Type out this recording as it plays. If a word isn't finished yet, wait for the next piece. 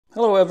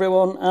Hello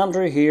everyone,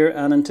 Andrew here,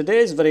 and in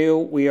today's video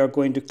we are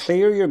going to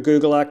clear your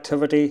Google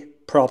activity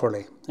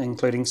properly,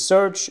 including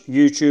search,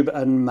 YouTube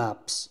and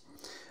maps.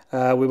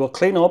 We will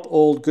clean up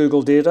old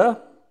Google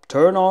data,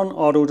 turn on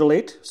auto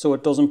delete so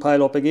it doesn't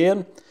pile up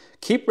again,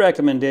 keep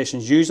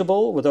recommendations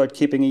usable without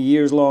keeping a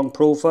years-long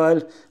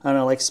profile, and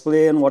I'll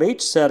explain what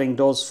each setting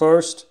does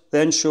first,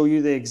 then show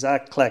you the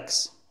exact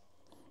clicks.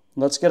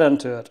 Let's get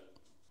into it.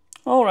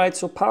 Alright,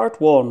 so part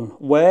 1,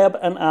 web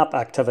and app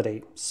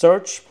activity,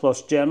 search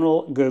plus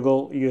general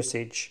Google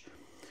usage.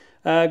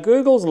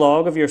 Google's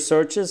log of your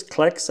searches,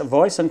 clicks,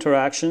 voice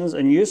interactions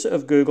and use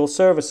of Google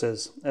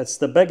services. It's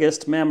the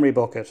biggest memory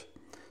bucket.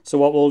 So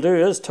what we'll do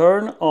is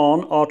turn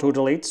on auto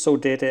delete so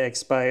data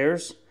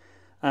expires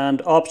and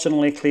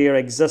optionally clear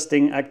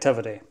existing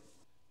activity.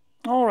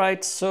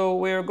 Alright, so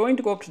we're going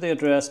to go up to the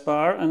address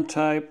bar and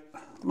type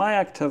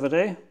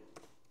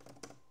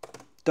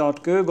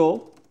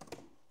myactivity.google.com.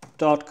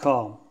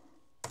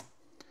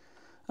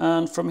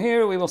 And from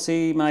here we will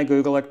see my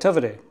Google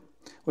activity.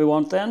 We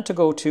want then to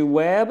go to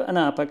web and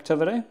app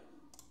activity,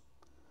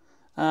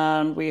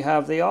 and we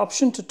have the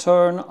option to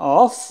turn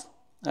off,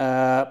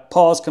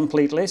 pause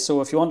completely.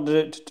 So if you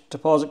wanted to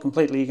pause it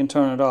completely, you can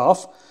turn it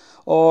off,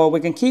 or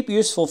we can keep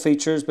useful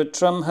features but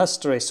trim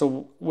history.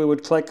 So we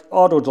would click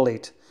auto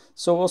delete.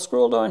 So we'll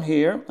scroll down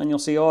here and you'll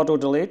see auto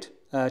delete.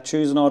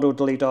 Choose an auto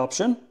delete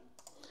option.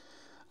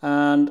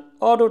 And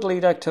auto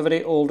delete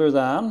activity older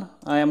than,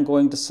 I am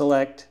going to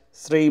select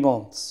 3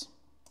 months.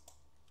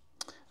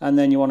 And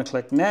then you want to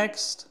click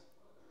next,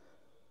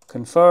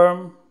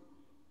 confirm,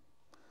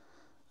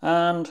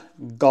 and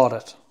got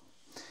it.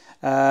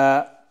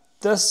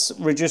 This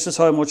reduces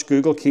how much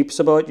Google keeps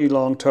about you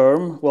long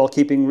term while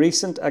keeping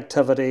recent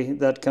activity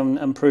that can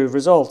improve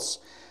results.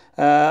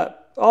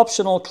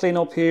 Optional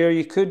cleanup here,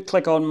 you could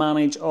click on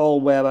manage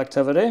all web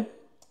activity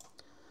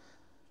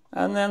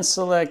and then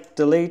select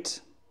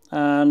delete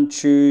and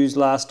choose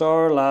last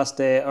hour, last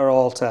day or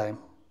all time.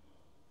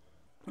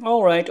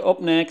 Alright,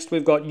 up next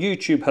we've got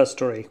YouTube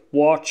history,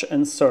 watch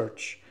and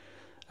search.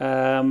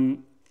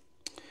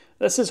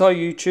 This is how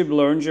YouTube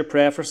learns your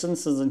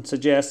preferences and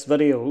suggests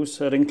videos.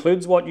 It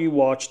includes what you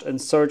watched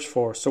and searched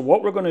for. So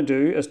what we're going to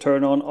do is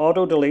turn on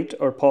auto delete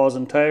or pause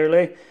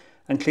entirely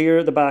and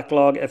clear the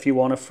backlog if you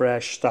want a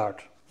fresh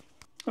start.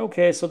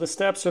 Okay, so the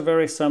steps are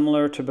very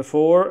similar to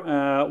before.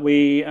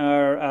 We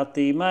are at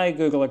the My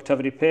Google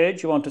Activity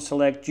page. You want to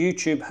select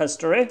YouTube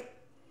History.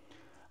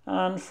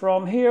 And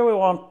from here we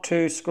want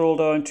to scroll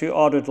down to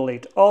Auto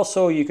Delete.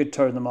 Also, you could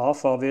turn them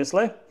off,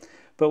 obviously.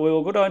 But we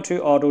will go down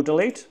to Auto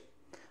Delete.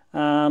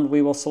 And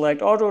we will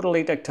select Auto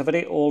Delete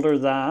Activity older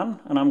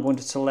than. And I'm going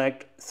to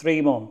select 3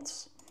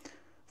 months.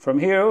 From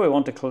here we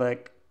want to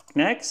click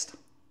Next,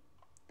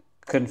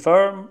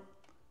 Confirm,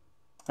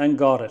 and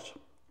got it.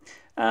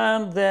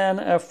 And then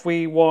if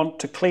we want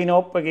to clean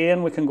up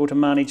again, we can go to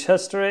Manage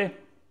History.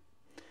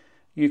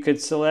 You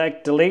could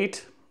select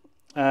Delete,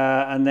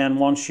 and then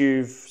once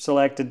you've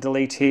selected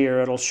Delete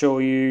here, it'll show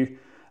you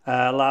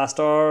last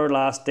hour,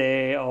 last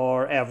day,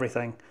 or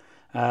everything.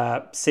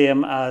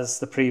 Same as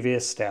the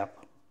previous step.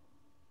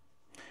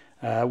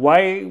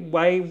 Why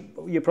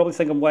you're probably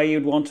thinking why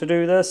you'd want to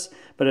do this,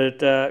 but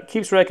it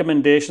keeps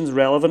recommendations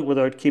relevant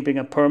without keeping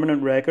a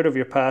permanent record of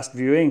your past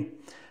viewing.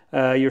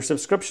 Your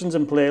subscriptions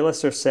and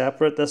playlists are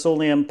separate. This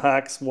only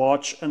impacts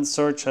watch and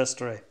search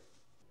history.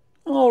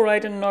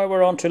 Alright, and now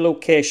we're on to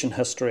location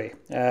history.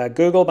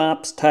 Google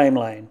Maps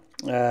timeline.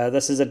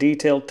 This is a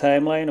detailed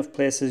timeline of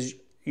places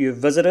you've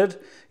visited.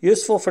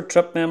 Useful for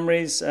trip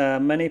memories.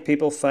 Many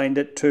people find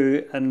it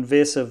too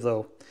invasive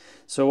though.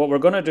 So what we're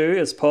going to do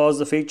is pause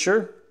the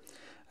feature,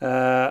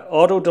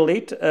 auto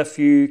delete if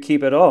you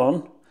keep it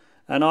on,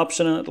 and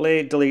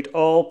optionally delete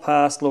all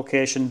past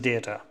location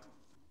data.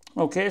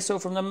 Okay, so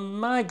from the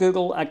My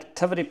Google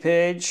Activity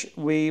page,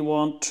 we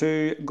want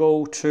to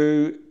go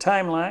to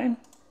Timeline.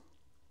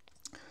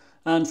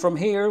 And from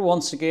here,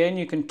 once again,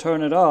 you can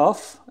turn it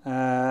off.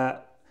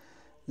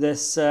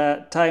 This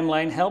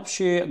timeline helps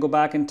you go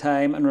back in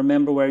time and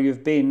remember where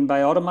you've been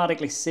by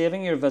automatically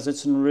saving your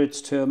visits and routes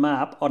to a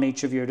map on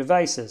each of your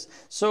devices.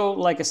 So,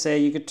 like I say,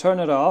 you could turn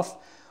it off,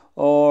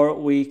 or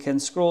we can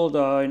scroll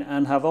down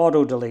and have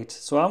auto delete.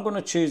 So I'm going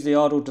to choose the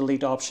auto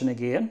delete option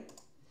again.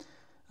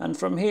 And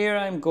from here,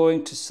 I'm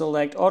going to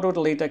select auto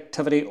delete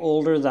activity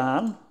older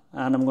than,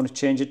 and I'm going to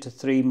change it to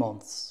 3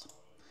 months.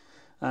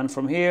 And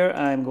from here,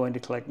 I'm going to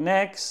click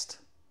next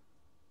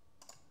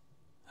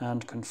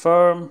and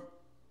confirm,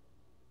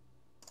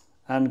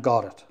 and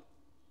got it.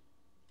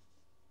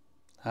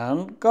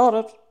 And got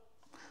it.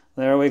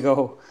 There we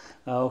go.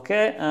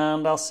 Okay,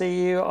 and I'll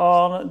see you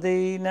on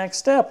the next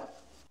step.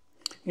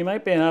 You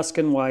might be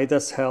asking why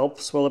this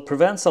helps. Well, it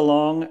prevents a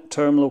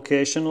long-term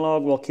location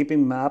log while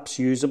keeping maps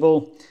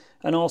usable.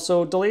 And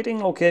also,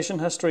 deleting location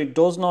history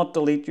does not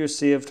delete your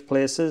saved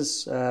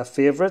places,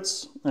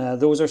 favorites.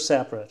 Those are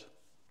separate.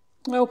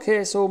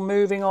 Okay, so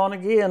moving on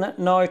again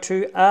now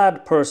to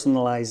ad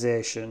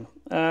personalization.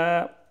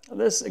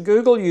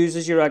 Google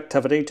uses your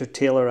activity to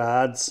tailor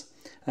ads.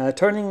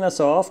 Turning this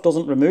off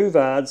doesn't remove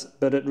ads,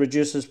 but it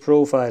reduces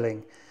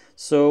profiling.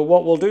 So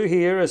what we'll do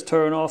here is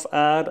turn off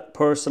add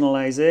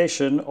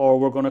personalization, or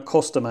we're going to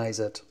customize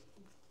it.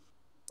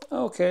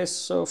 Okay,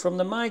 so from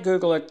the My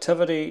Google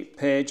Activity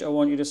page, I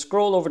want you to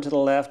scroll over to the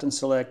left and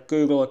select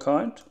Google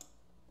account.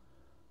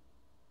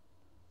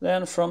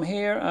 Then from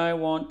here, I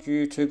want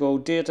you to go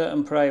Data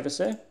and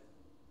Privacy.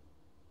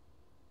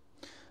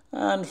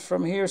 And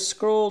from here,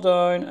 scroll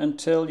down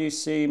until you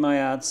see My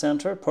Ad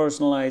Center,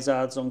 Personalize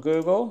Ads on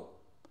Google.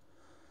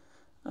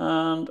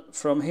 And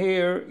from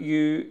here,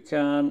 you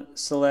can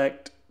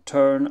select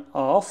Turn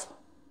Off.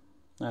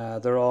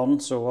 They're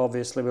on, so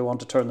obviously we want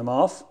to turn them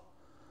off.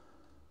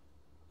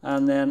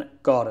 And then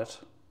got it.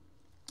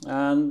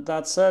 And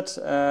that's it.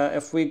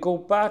 If we go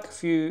back a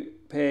few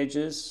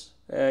pages,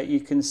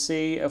 you can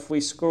see if we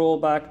scroll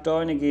back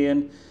down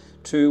again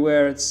to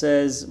where it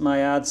says My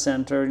Ad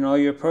Center, you know,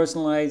 your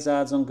personalized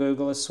ads on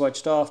Google is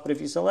switched off. But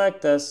if you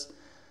select this,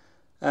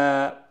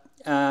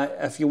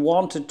 if you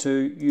wanted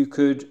to, you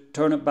could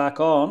turn it back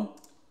on.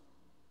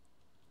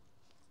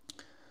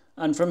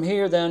 And from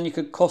here then you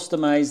could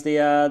customize the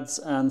ads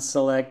and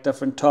select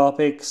different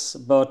topics.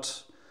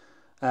 But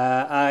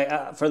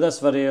for this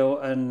video,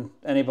 and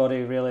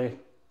anybody really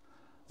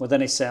with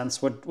any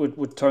sense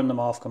would turn them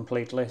off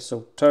completely.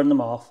 So turn them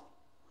off.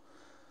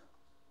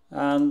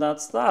 And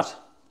that's that.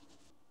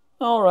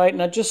 All right,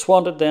 and I just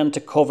wanted then to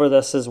cover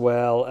this as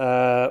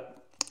well.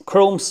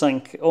 Chrome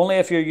Sync, only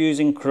if you're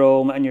using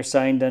Chrome and you're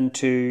signed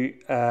into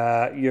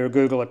your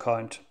Google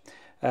account.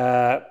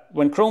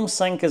 When Chrome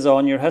Sync is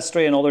on, your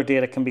history and other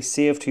data can be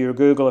saved to your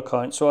Google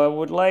account. So I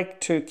would like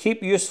to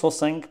keep useful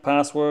sync,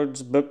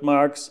 passwords,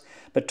 bookmarks,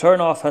 but turn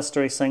off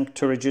history sync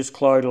to reduce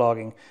cloud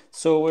logging.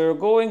 So we're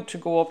going to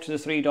go up to the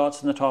three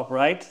dots in the top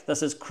right.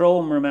 This is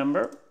Chrome,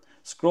 remember.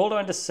 Scroll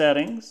down to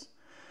Settings.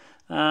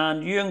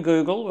 And you and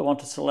Google, we want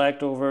to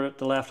select over at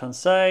the left hand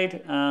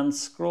side and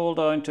scroll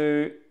down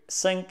to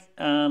Sync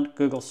and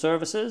Google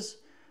Services.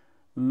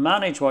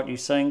 Manage what you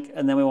sync,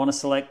 and then we want to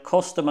select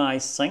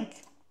Customize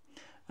Sync.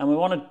 And we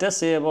want to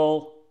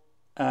disable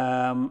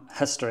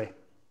history.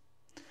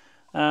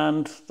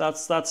 And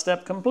that's that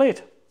step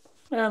complete.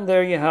 And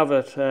there you have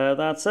it.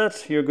 That's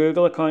it. Your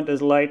Google account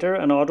is lighter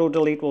and auto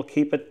delete will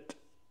keep it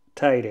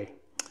tidy.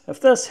 If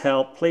this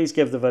helped, please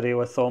give the video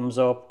a thumbs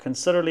up.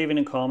 Consider leaving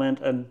a comment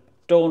and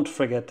don't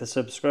forget to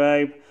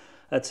subscribe.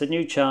 It's a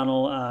new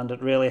channel and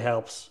it really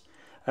helps.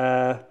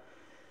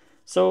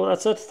 So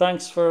that's it.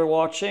 Thanks for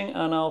watching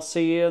and I'll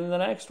see you in the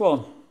next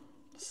one.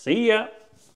 See ya.